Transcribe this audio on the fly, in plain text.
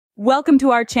Welcome to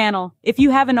our channel. If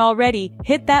you haven't already,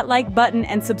 hit that like button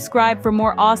and subscribe for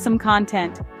more awesome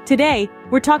content. Today,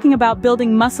 we're talking about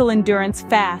building muscle endurance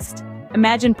fast.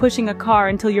 Imagine pushing a car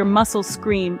until your muscles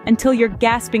scream, until you're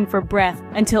gasping for breath,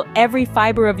 until every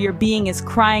fiber of your being is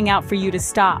crying out for you to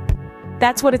stop.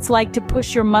 That's what it's like to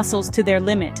push your muscles to their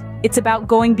limit. It's about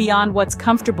going beyond what's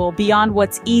comfortable, beyond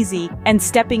what's easy, and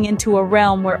stepping into a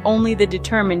realm where only the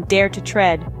determined dare to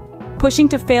tread. Pushing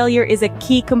to failure is a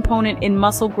key component in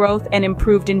muscle growth and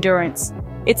improved endurance.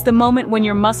 It's the moment when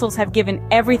your muscles have given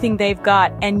everything they've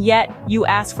got, and yet you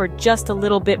ask for just a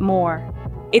little bit more.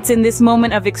 It's in this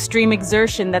moment of extreme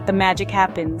exertion that the magic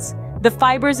happens. The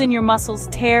fibers in your muscles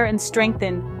tear and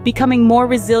strengthen, becoming more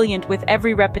resilient with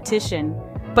every repetition.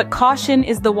 But caution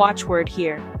is the watchword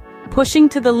here. Pushing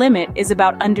to the limit is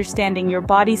about understanding your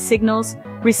body's signals,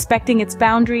 respecting its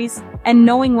boundaries, and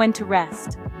knowing when to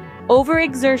rest.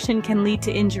 Overexertion can lead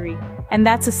to injury, and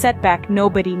that's a setback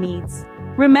nobody needs.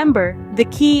 Remember, the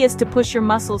key is to push your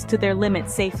muscles to their limit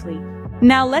safely.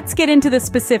 Now let's get into the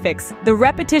specifics. The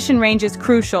repetition range is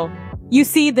crucial. You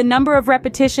see, the number of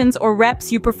repetitions or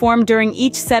reps you perform during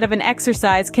each set of an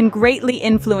exercise can greatly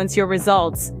influence your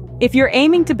results. If you're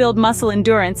aiming to build muscle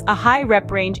endurance, a high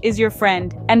rep range is your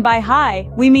friend. And by high,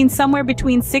 we mean somewhere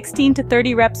between 16 to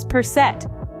 30 reps per set.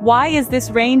 Why is this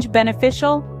range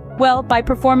beneficial? Well, by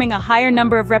performing a higher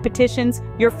number of repetitions,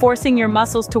 you're forcing your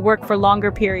muscles to work for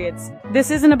longer periods.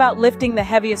 This isn't about lifting the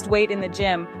heaviest weight in the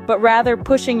gym, but rather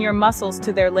pushing your muscles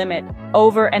to their limit,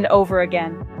 over and over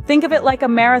again. Think of it like a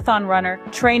marathon runner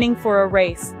training for a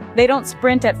race. They don't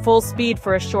sprint at full speed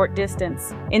for a short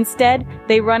distance. Instead,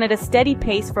 they run at a steady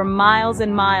pace for miles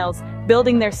and miles,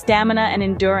 building their stamina and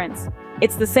endurance.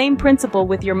 It's the same principle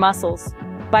with your muscles.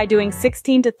 By doing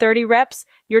 16 to 30 reps,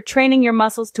 you're training your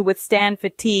muscles to withstand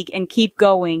fatigue and keep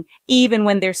going, even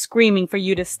when they're screaming for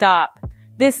you to stop.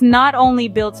 This not only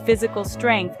builds physical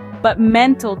strength, but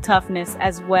mental toughness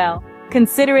as well.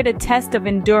 Consider it a test of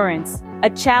endurance, a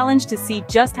challenge to see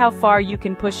just how far you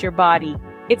can push your body.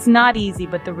 It's not easy,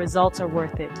 but the results are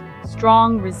worth it.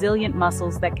 Strong, resilient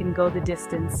muscles that can go the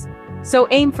distance. So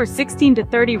aim for 16 to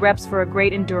 30 reps for a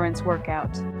great endurance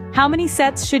workout. How many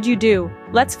sets should you do?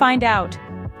 Let's find out.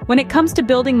 When it comes to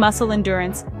building muscle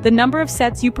endurance, the number of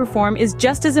sets you perform is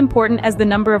just as important as the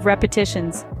number of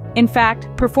repetitions. In fact,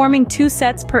 performing 2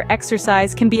 sets per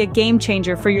exercise can be a game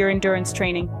changer for your endurance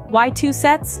training. Why 2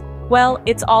 sets? Well,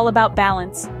 it's all about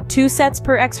balance. 2 sets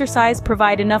per exercise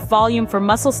provide enough volume for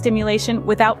muscle stimulation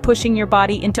without pushing your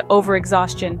body into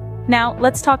overexhaustion. Now,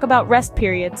 let's talk about rest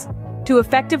periods. To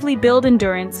effectively build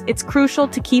endurance, it's crucial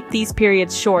to keep these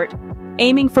periods short.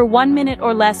 Aiming for 1 minute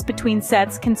or less between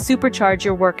sets can supercharge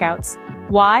your workouts.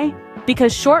 Why?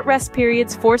 Because short rest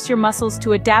periods force your muscles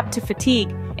to adapt to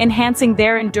fatigue, enhancing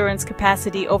their endurance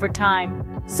capacity over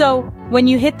time. So, when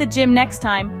you hit the gym next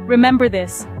time, remember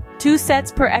this. 2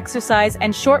 sets per exercise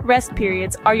and short rest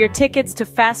periods are your tickets to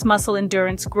fast muscle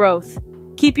endurance growth.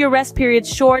 Keep your rest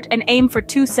periods short and aim for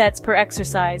 2 sets per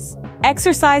exercise.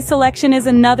 Exercise selection is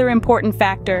another important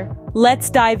factor. Let's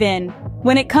dive in.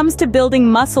 When it comes to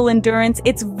building muscle endurance,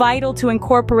 it's vital to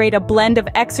incorporate a blend of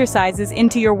exercises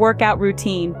into your workout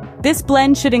routine. This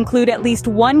blend should include at least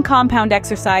 1 compound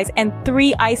exercise and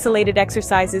 3 isolated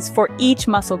exercises for each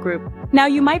muscle group. Now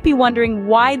you might be wondering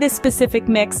why this specific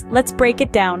mix. Let's break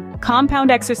it down.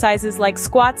 Compound exercises like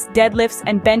squats, deadlifts,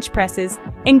 and bench presses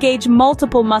engage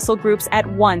multiple muscle groups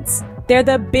at once. They're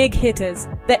the big hitters,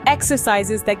 the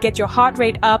exercises that get your heart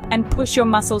rate up and push your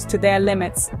muscles to their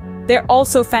limits. They're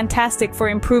also fantastic for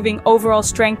improving overall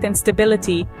strength and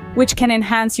stability, which can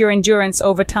enhance your endurance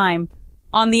over time.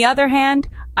 On the other hand,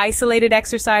 isolated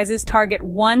exercises target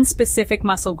one specific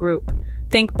muscle group.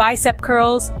 Think bicep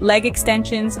curls, leg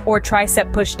extensions, or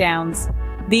tricep pushdowns.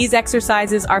 These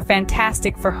exercises are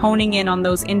fantastic for honing in on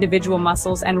those individual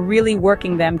muscles and really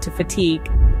working them to fatigue.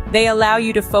 They allow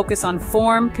you to focus on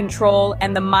form, control,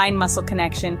 and the mind-muscle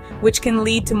connection, which can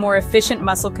lead to more efficient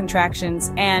muscle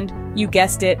contractions and, you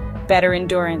guessed it, better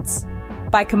endurance.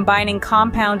 By combining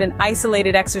compound and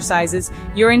isolated exercises,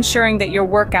 you're ensuring that your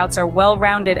workouts are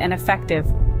well-rounded and effective.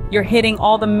 You're hitting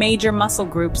all the major muscle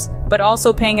groups, but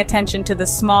also paying attention to the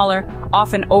smaller,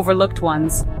 often overlooked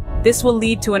ones. This will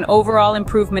lead to an overall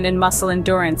improvement in muscle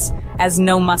endurance, as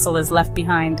no muscle is left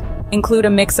behind. Include a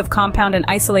mix of compound and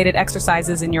isolated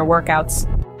exercises in your workouts.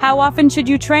 How often should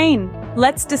you train?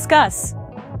 Let's discuss.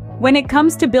 When it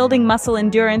comes to building muscle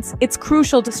endurance, it's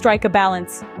crucial to strike a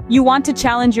balance. You want to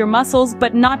challenge your muscles,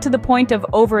 but not to the point of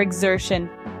overexertion.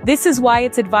 This is why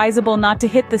it's advisable not to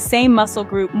hit the same muscle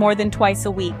group more than twice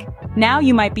a week. Now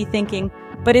you might be thinking,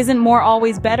 but isn't more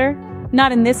always better?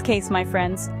 Not in this case, my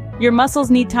friends. Your muscles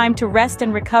need time to rest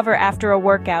and recover after a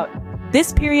workout.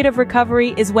 This period of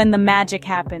recovery is when the magic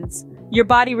happens. Your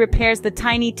body repairs the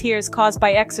tiny tears caused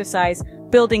by exercise,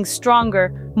 building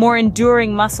stronger, more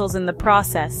enduring muscles in the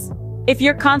process. If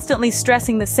you're constantly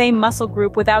stressing the same muscle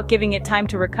group without giving it time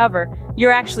to recover,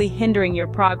 you're actually hindering your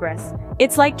progress.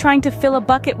 It's like trying to fill a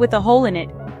bucket with a hole in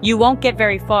it. You won't get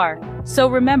very far. So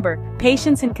remember,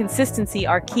 patience and consistency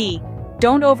are key.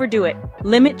 Don't overdo it.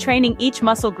 Limit training each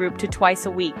muscle group to twice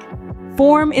a week.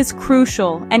 Form is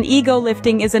crucial, and ego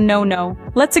lifting is a no-no.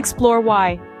 Let's explore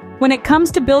why. When it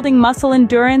comes to building muscle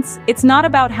endurance, it's not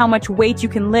about how much weight you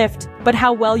can lift, but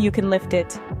how well you can lift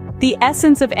it. The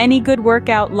essence of any good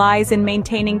workout lies in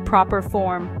maintaining proper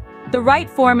form. The right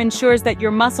form ensures that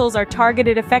your muscles are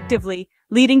targeted effectively,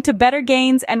 leading to better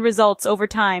gains and results over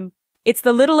time. It's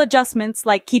the little adjustments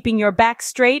like keeping your back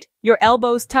straight, your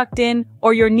elbows tucked in,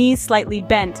 or your knees slightly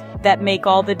bent that make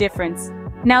all the difference.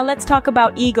 Now let's talk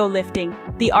about ego lifting,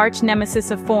 the arch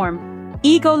nemesis of form.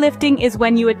 Ego lifting is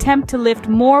when you attempt to lift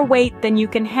more weight than you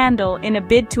can handle in a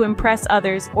bid to impress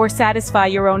others or satisfy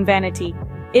your own vanity.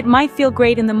 It might feel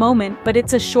great in the moment, but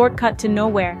it's a shortcut to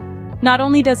nowhere. Not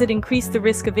only does it increase the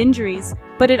risk of injuries,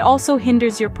 but it also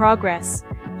hinders your progress.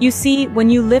 You see, when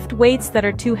you lift weights that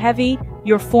are too heavy,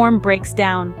 your form breaks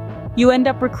down. You end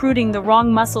up recruiting the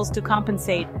wrong muscles to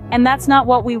compensate, and that's not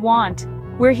what we want.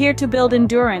 We're here to build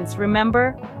endurance,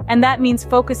 remember? And that means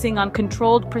focusing on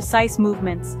controlled, precise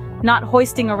movements, not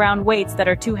hoisting around weights that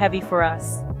are too heavy for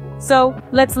us. So,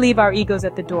 let's leave our egos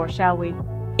at the door, shall we?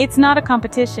 It's not a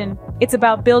competition. It's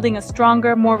about building a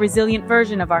stronger, more resilient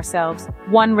version of ourselves,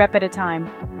 one rep at a time.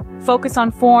 Focus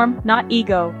on form, not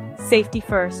ego. Safety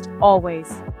first,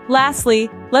 always. Lastly,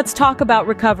 let's talk about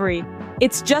recovery.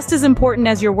 It's just as important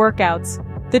as your workouts.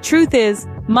 The truth is,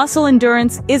 muscle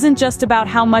endurance isn't just about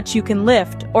how much you can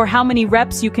lift or how many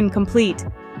reps you can complete.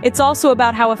 It's also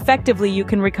about how effectively you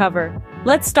can recover.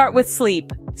 Let's start with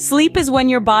sleep. Sleep is when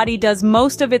your body does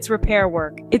most of its repair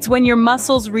work. It's when your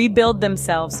muscles rebuild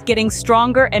themselves, getting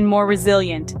stronger and more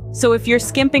resilient. So if you're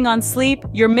skimping on sleep,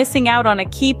 you're missing out on a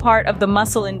key part of the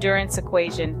muscle endurance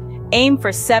equation. Aim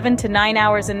for 7 to 9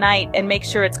 hours a night and make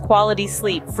sure it's quality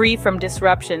sleep, free from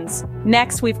disruptions.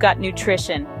 Next, we've got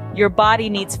nutrition. Your body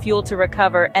needs fuel to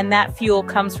recover, and that fuel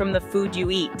comes from the food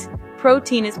you eat.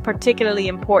 Protein is particularly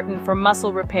important for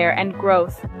muscle repair and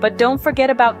growth. But don't forget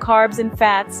about carbs and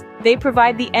fats. They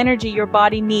provide the energy your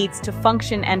body needs to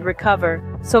function and recover.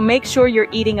 So make sure you're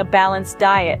eating a balanced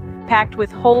diet, packed with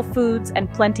whole foods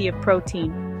and plenty of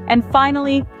protein. And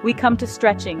finally, we come to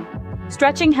stretching.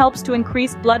 Stretching helps to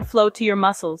increase blood flow to your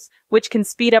muscles, which can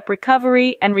speed up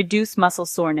recovery and reduce muscle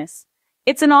soreness.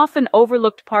 It's an often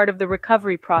overlooked part of the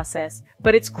recovery process,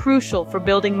 but it's crucial for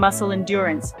building muscle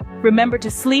endurance. Remember to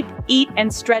sleep, eat,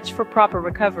 and stretch for proper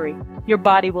recovery. Your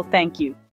body will thank you.